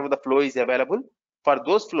 So whatever the flow is available for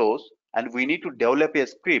those flows, and we need to develop a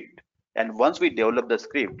script. And once we develop the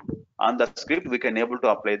script, on the script we can able to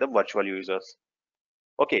apply the virtual users.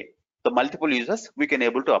 Okay, the multiple users we can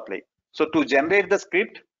able to apply. So to generate the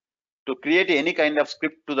script, to create any kind of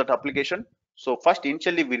script to that application, so first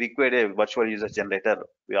initially we require a virtual user generator.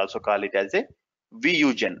 We also call it as a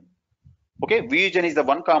VUGen. Okay, VUGen is the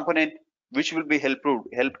one component which will be help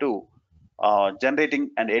to generating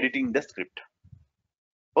and editing the script.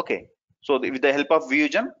 Okay, so with the help of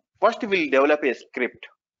VUGen, first we'll develop a script,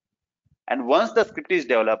 and once the script is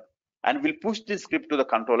developed, and we'll push this script to the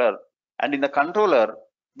controller, and in the controller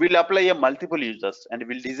we'll apply a multiple users, and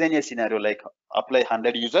we'll design a scenario like apply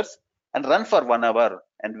 100 users and run for 1 hour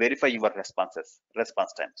and verify your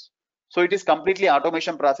response times. So it is completely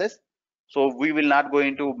automation process. So we will not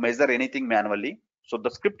going to measure anything manually. So the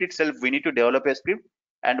script itself, we need to develop a script,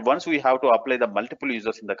 and once we have to apply the multiple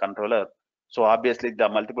users in the controller, so obviously the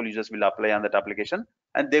multiple users will apply on that application,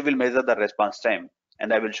 and they will measure the response time.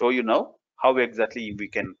 And I will show you now how exactly we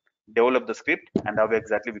can develop the script and how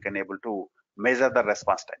exactly we can able to measure the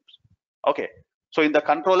response times. Okay, so in the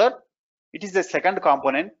controller, it is the second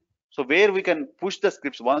component. So where we can push the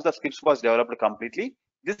scripts. Once the scripts was developed completely,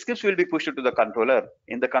 these scripts will be pushed to the controller.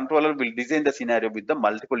 In the controller, we'll design the scenario with the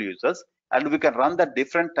multiple users, and we can run the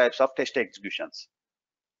different types of test executions.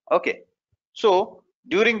 Okay, so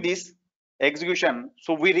during this execution,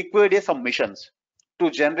 so we required some missions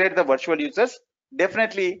to generate the virtual users.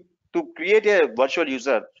 Definitely, to create a virtual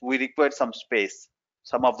user, we required some space.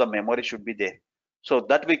 Some of the memory should be there. So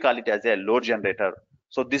that we call it as a load generator.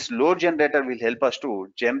 So this load generator will help us to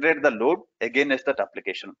generate the load against that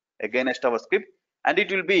application, against our script, and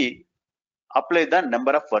it will be apply the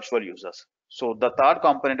number of virtual users. So the third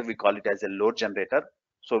component we call it as a load generator,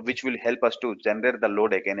 so which will help us to generate the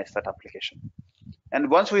load against that application. And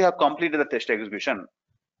once we have completed the test execution,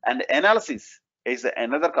 and analysis is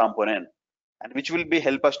another component, and which will be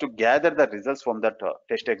help us to gather the results from that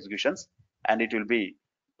test executions, and it will be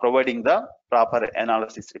providing the proper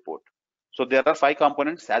analysis report. So there are 5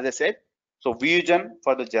 components, as I said. So VUGen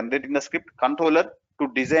for the generating the script, controller to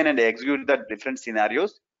design and execute the different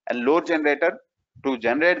scenarios, and load generator to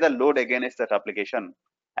generate the load against that application,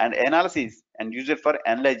 and analysis and user for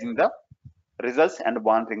analyzing the results and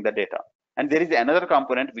monitoring the data. And there is another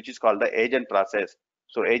component which is called the agent process.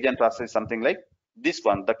 So agent process is something like this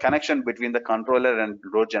one, the connection between the controller and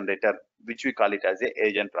load generator, which we call it as a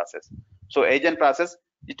agent process. So agent process,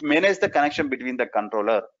 it manages the connection between the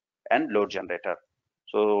controller and load generator.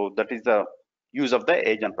 So that is the use of the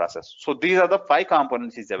agent process. So these are the 5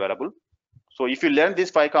 components is available. So if you learn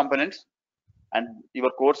these 5 components, and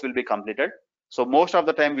your course will be completed. So most of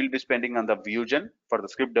the time we'll be spending on the VUGen for the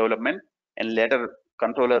script development, and later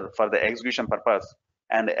controller for the execution purpose,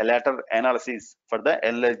 and a later analysis for the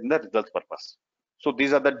analyzing the results purpose. So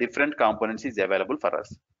these are the different components is available for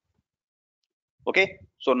us. Okay,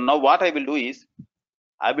 so now what I will do is,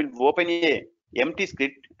 I will open a empty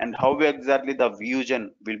script, and how exactly the VUGen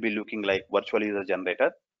will be looking like virtual user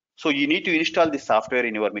generator. So you need to install this software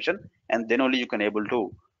in your machine, and then only you can able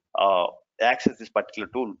to access this particular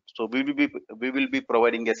tool. So we will be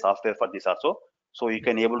providing a software for this also. So you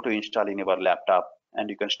can able to install in your laptop, and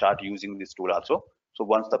you can start using this tool also. So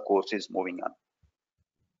once the course is moving on.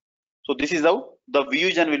 So this is how the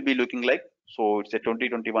VUGen will be looking like. So it's a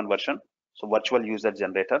 2021 version. So virtual user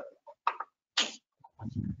generator.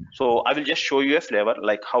 So I will just show you a flavor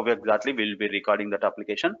like how exactly we will be recording that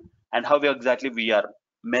application, and how exactly we are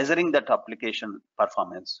measuring that application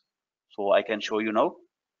performance. So I can show you now.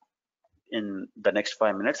 In the next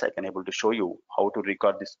 5 minutes, I can able to show you how to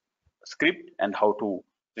record this script, and how to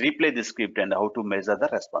replay the script, and how to measure the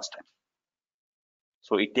response time.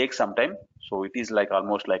 So it takes some time. So it is like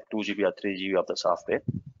almost like 2 GB or 3 GB of the software.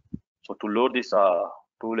 So to load this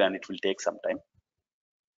tool, and it will take some time.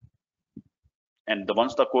 And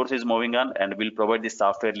once the course is moving on, and we'll provide this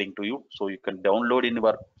software link to you, so you can download in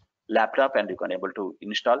your laptop, and you can able to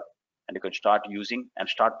install, and you can start using and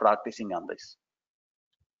start practicing on this.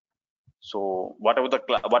 So whatever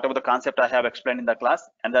the concept I have explained in the class,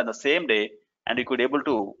 and then the same day, and you could able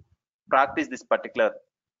to practice this particular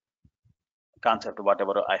concept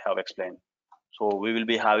whatever I have explained. So we will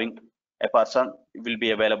be having a person will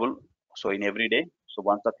be available, so in every day. So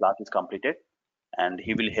once the class is completed, and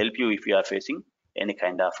he will help you if you are facing any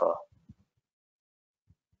kind of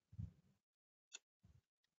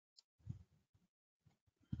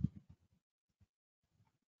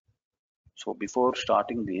so before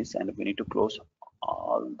starting this, and we need to close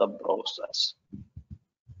all the browsers.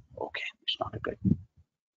 Okay, it's not good.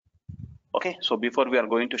 Okay, so before we are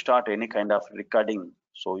going to start any kind of recording,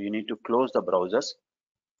 so you need to close the browsers,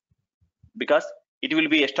 because it will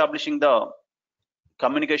be establishing the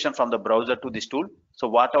communication from the browser to this tool. So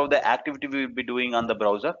whatever the activity we will be doing on the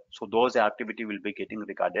browser, so those activity will be getting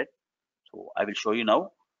recorded. So I will show you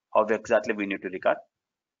now how exactly we need to record.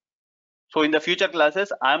 So in the future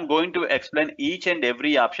classes, I am going to explain each and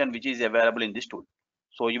every option which is available in this tool.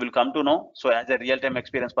 So you will come to know. So as a real-time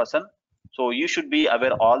experience person, so you should be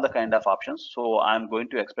aware all the kind of options. So I'm going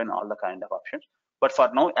to explain all the kind of options. But for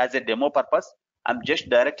now, as a demo purpose, I'm just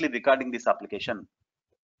directly recording this application,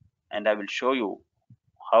 and I will show you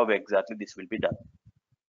how exactly this will be done.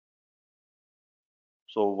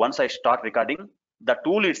 So once I start recording, the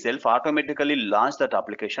tool itself automatically launch that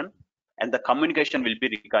application, and the communication will be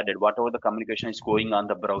recorded. Whatever the communication is going on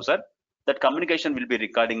the browser, that communication will be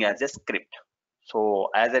recording as a script. So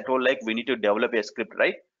as I told, like we need to develop a script,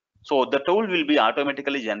 right? So the tool will be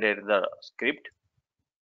automatically generate the script.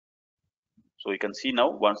 So you can see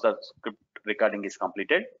now once the script recording is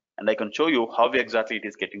completed, and I can show you how exactly it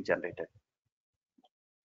is getting generated.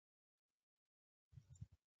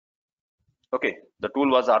 Okay, the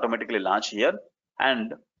tool was automatically launched here,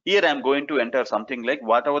 and here I'm going to enter something like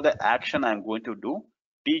whatever the action I'm going to do,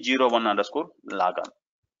 T01 underscore logon.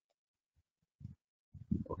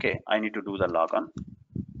 Okay, I need to do the logon.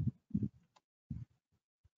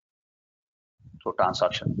 So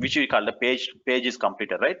transaction, which we call the page is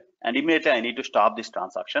completed, right? And immediately I need to stop this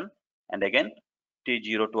transaction, and again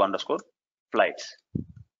T02 underscore flights,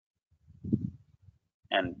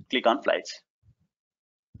 and click on flights.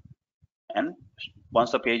 And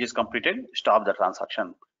once the page is completed, stop the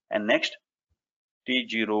transaction, and next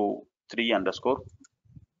T03 underscore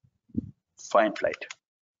find flight.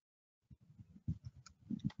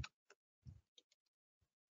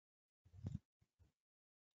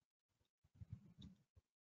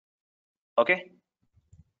 Okay,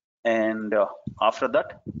 and after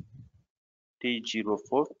that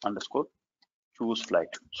T04 underscore choose flight.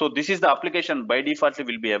 So this is the application by default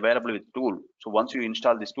will be available with tool. So once you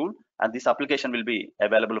install this tool, and this application will be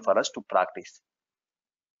available for us to practice.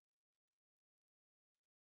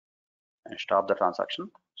 And stop the transaction.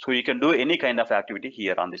 So you can do any kind of activity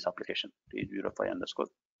here on this application. T05 underscore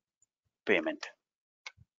payment.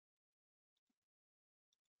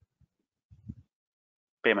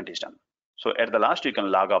 Payment is done. So at the last, you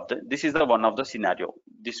can log off. This is the one of the scenario.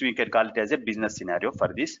 This we can call it as a business scenario for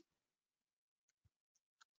this.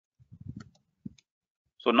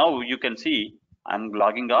 So now you can see I'm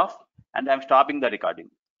logging off, and I'm stopping the recording.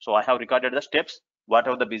 So I have recorded the steps,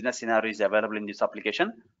 whatever the business scenario is available in this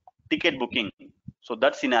application. Ticket booking. So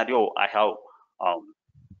that scenario I have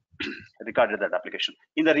recorded that application.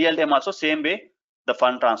 In the real time also same way, the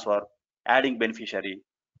fund transfer, adding beneficiary,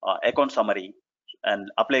 account summary, and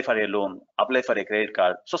apply for a loan, apply for a credit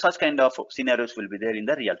card. So such kind of scenarios will be there in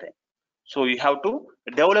the real time. So you have to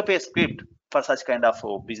develop a script for such kind of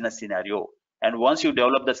business scenario. And once you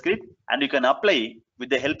develop the script, and you can apply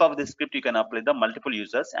with the help of the script, you can apply the multiple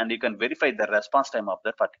users, and you can verify the response time of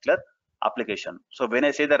that particular application. So when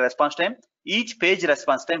I say the response time, each page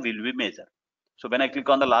response time will be measured. So when I click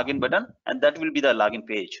on the login button, and that will be the login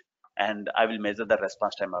page, and I will measure the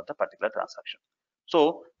response time of the particular transaction.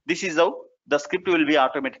 So this is how the script will be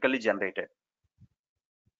automatically generated.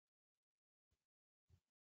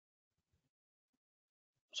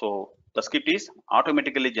 So the script is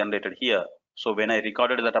automatically generated here. So when I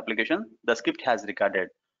recorded that application, the script has recorded.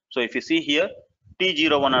 So if you see here,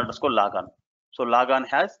 T01 underscore logon. So logon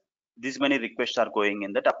has this many requests are going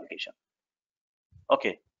in that application.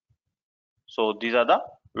 Okay. So these are the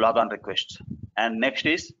logon requests. And next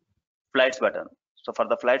is flights button. So for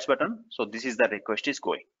the flights button, so this is the request is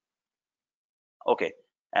going. Okay.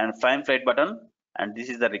 And find flight button, and this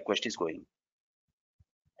is the request is going.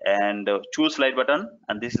 And choose flight button,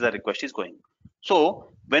 and this is the request is going. So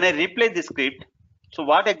when I replay this script, so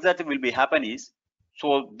what exactly will be happen is,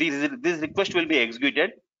 so this request will be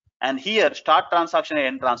executed, and here start transaction and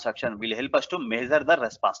end transaction will help us to measure the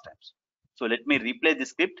response times. So let me replay the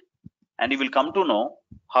script, and you will come to know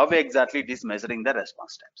how exactly it is measuring the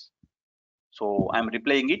response times. So I'm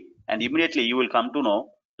replaying it, and immediately you will come to know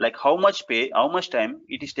like how much time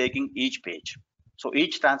it is taking each page. So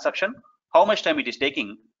each transaction, how much time it is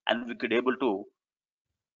taking, and we could able to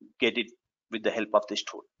get it with the help of this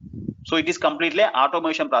tool. So it is completely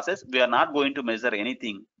automation process. We are not going to measure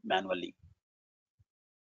anything manually.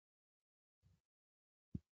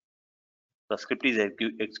 The script is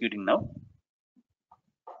executing now.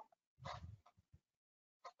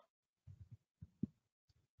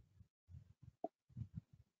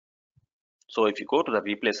 So if you go to the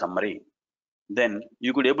replay summary, then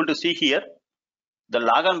you could able to see here the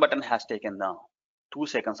log on button has taken the 2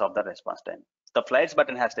 seconds of the response time. The flights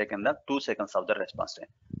button has taken the 2 seconds of the response time.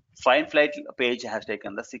 Find flight page has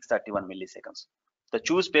taken the 631 milliseconds. The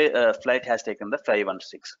choose flight has taken the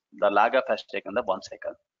 516. The log off has taken the 1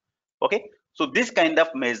 second. Okay, so this kind of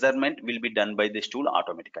measurement will be done by this tool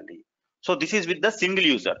automatically. So this is with the single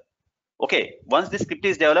user. Okay, once the script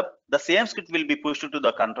is developed, the same script will be pushed to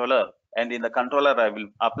the controller, and in the controller I will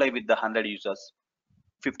apply with the 100 users,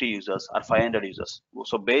 50 users, or 500 users.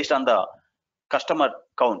 So based on the customer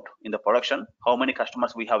count in the production, how many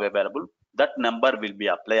customers we have available, that number will be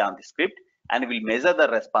applied on the script, and will measure the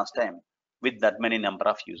response time with that many number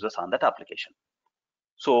of users on that application.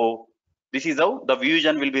 So this is how the view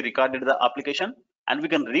engine will be recorded in the application, and we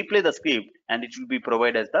can replay the script, and it will be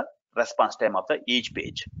provided as the response time of the each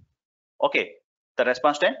page. Okay, the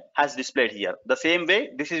response time has displayed here. The same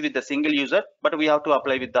way, this is with the single user, but we have to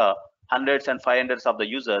apply with the hundreds and 500s of the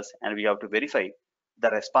users, and we have to verify the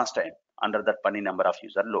response time under that funny number of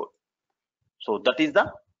user load. So that is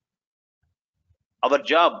our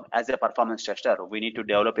job as a performance tester. We need to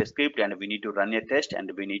develop a script, and we need to run a test,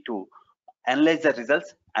 and we need to analyze the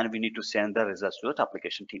results, and we need to send the results to the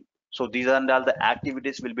application team. So these are all the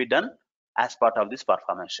activities will be done as part of this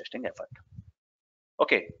performance testing effort.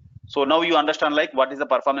 Okay, so now you understand like what is the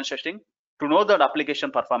performance testing. To know the application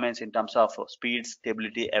performance in terms of speed,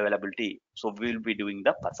 stability, availability, so we will be doing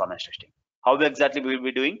the performance testing. How exactly we will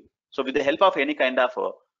be doing? So with the help of any kind of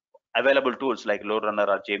available tools like load runner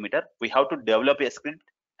or JMeter, we have to develop a script,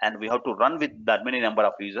 and we have to run with that many number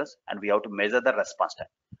of users, and we have to measure the response time.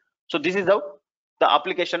 So this is how the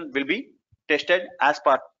application will be tested as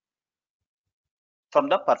part from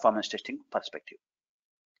the performance testing perspective.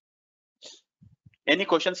 Any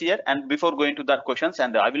questions here? And before going to that questions,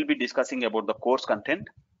 and I will be discussing about the course content.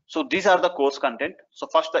 So these are the course content. So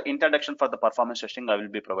first, the introduction for the performance testing I will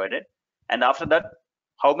be provided, and after that,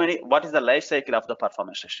 what is the life cycle of the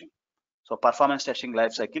performance testing. So performance testing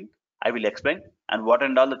life cycle I will explain, and what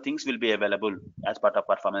and all the things will be available as part of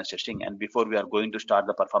performance testing. And before we are going to start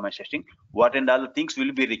the performance testing, what and all the things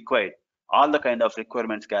will be required, all the kind of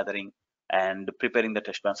requirements gathering and preparing the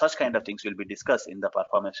test plan, such kind of things will be discussed in the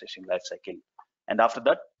performance testing life cycle. And after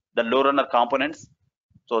that, the load runner components.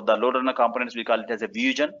 So the load runner components, we call it as a view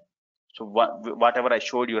engine. So whatever I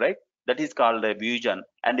showed you, right, that is called a view engine.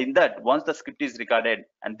 And in that, once the script is recorded,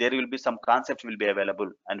 and there will be some concepts will be available,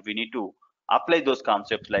 and we need to apply those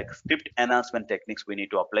concepts like script enhancement techniques we need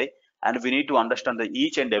to apply, and we need to understand the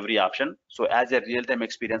each and every option. So as a real-time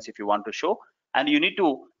experience, if you want to show, and you need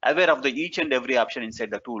to aware of the each and every option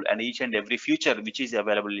inside the tool, and each and every feature which is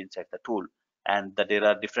available inside the tool, and that there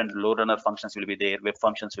are different load runner functions will be there, web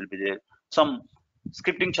functions will be there, some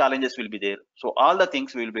scripting challenges will be there. So all the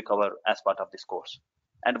things will be covered as part of this course.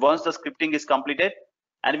 And once the scripting is completed,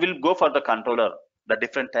 and we'll go for the controller, the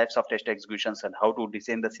different types of test executions, and how to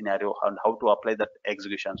design the scenario, and how to apply the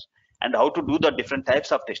executions, and how to do the different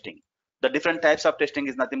types of testing. The different types of testing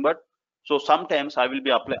is nothing but, so sometimes I will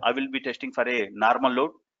be testing for a normal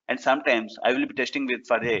load, and sometimes I will be testing with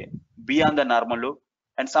for a beyond the normal load,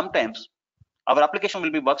 and sometimes our application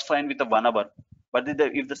will be works fine with the 1 hour, but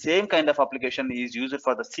if the same kind of application is used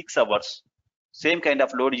for the 6 hours, same kind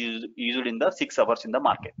of load is used in the 6 hours in the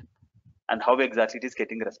market, and how exactly it is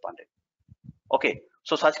getting responded. Okay,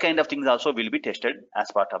 so such kind of things also will be tested as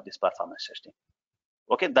part of this performance testing.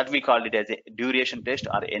 Okay, that we call it as a duration test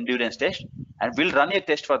or endurance test, and we'll run a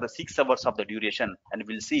test for the 6 hours of the duration, and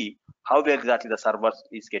we'll see how exactly the server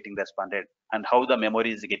is getting responded, and how the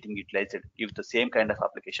memory is getting utilized if the same kind of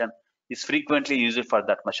application is frequently used for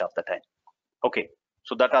that much of the time. Okay,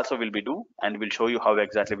 so that also will be do, and we'll show you how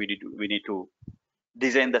exactly we need to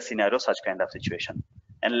design the scenario such kind of situation.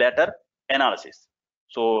 And later, analysis.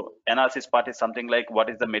 So analysis part is something like what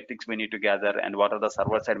is the metrics we need to gather, and what are the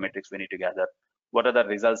server side metrics we need to gather, what are the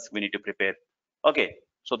results we need to prepare. Okay,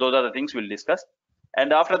 so those are the things we'll discuss.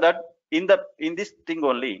 And after that, in this thing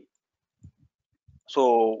only,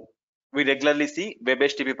 so we regularly see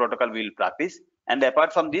web-HTTP protocol we will practice, and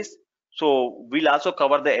apart from this, so we'll also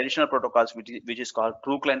cover the additional protocols which is called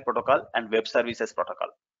true client protocol and web services protocol.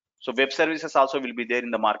 So web services also will be there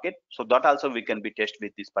in the market, so that also we can be tested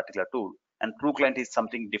with this particular tool. And true client is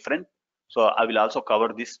something different, so I will also cover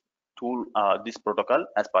this tool, this protocol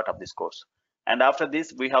as part of this course. And after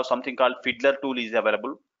this, we have something called Fiddler tool is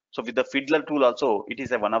available. So with the Fiddler tool also, it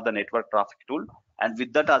is one of the network traffic tool, and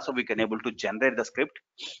with that also we can able to generate the script,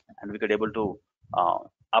 and we could able to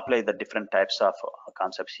apply the different types of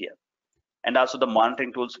concepts here. And also the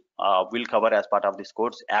monitoring tools will cover as part of this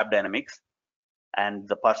course, App Dynamics and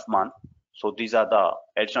the Perfman. So these are the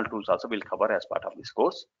additional tools also will cover as part of this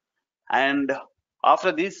course. And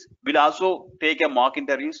after this, we'll also take a mock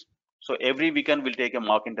interviews. So every weekend we'll take a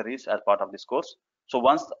mock interviews as part of this course.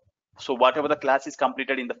 So whatever the class is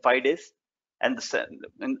completed in the 5 days, and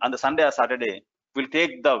on the Sunday or Saturday, we'll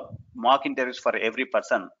take the mock interviews for every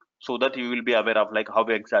person, so that you will be aware of like how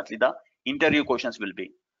exactly the interview questions will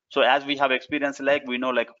be. So as we have experience, like we know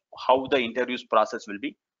like how the interviews process will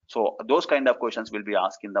be. So those kind of questions will be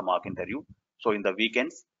asked in the mock interview. So in the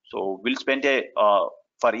weekends, so we'll spend a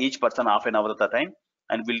for each person half an hour at the time,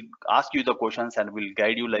 and we'll ask you the questions and we'll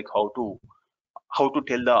guide you like how to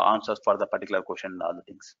tell the answers for the particular question and other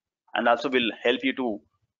things. And also will help you to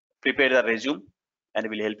prepare the resume, and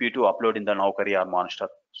will help you to upload in the Naukri or Monster.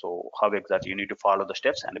 So how exactly you need to follow the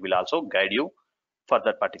steps, and will also guide you for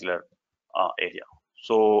that particular area.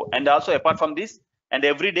 So, and also apart from this, and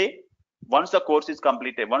every day, once the course is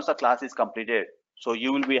completed, once the class is completed, so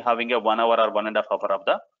you will be having a 1 hour or 1.5 hour of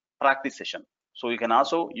the practice session. So you can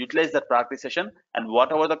also utilize that practice session, and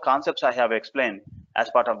whatever the concepts I have explained as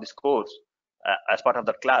part of this course, as part of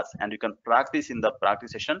the class, and you can practice in the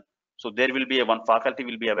practice session. So there will be one faculty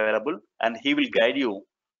will be available, and he will guide you,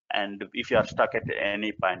 and if you are stuck at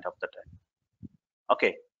any point of the time.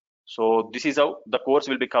 Okay, so this is how the course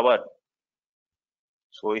will be covered.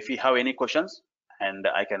 So if you have any questions, and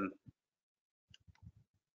I can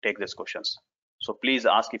take these questions. So please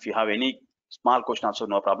ask if you have any small question also,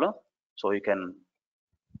 no problem. So you can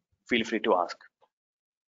feel free to ask.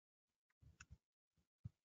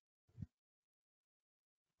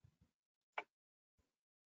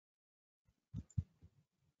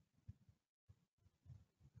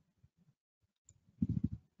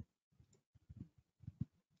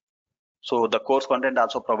 So the course content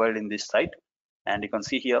also provided in this site, and you can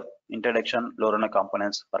see here introduction, low runner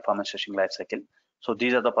components, performance testing lifecycle. So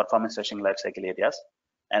these are the performance testing lifecycle areas,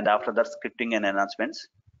 and after that scripting and enhancements.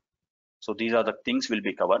 So these are the things will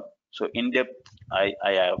be covered. So in depth, I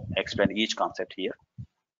have explained each concept here.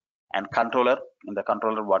 And controller, in the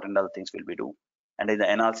controller, what and other things will be do, and in the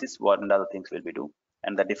analysis, what and other things will be do,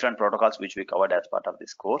 and the different protocols which we covered as part of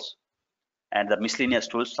this course. And the miscellaneous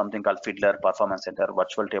tools, something called Fiddler, Performance Center,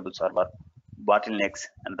 Virtual Table Server, bottlenecks,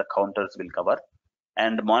 and the counters will cover.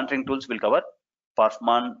 And monitoring tools will cover.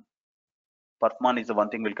 Perfman is the one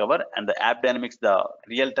thing will cover, and the App Dynamics, the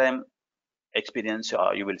real-time experience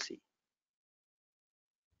you will see.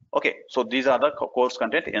 Okay, so these are the course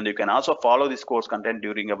content, and you can also follow this course content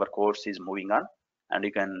during our course is moving on, and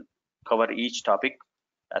you can cover each topic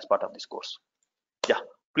as part of this course. Yeah,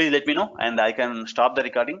 please let me know, and I can stop the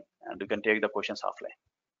recording, and you can take the questions offline.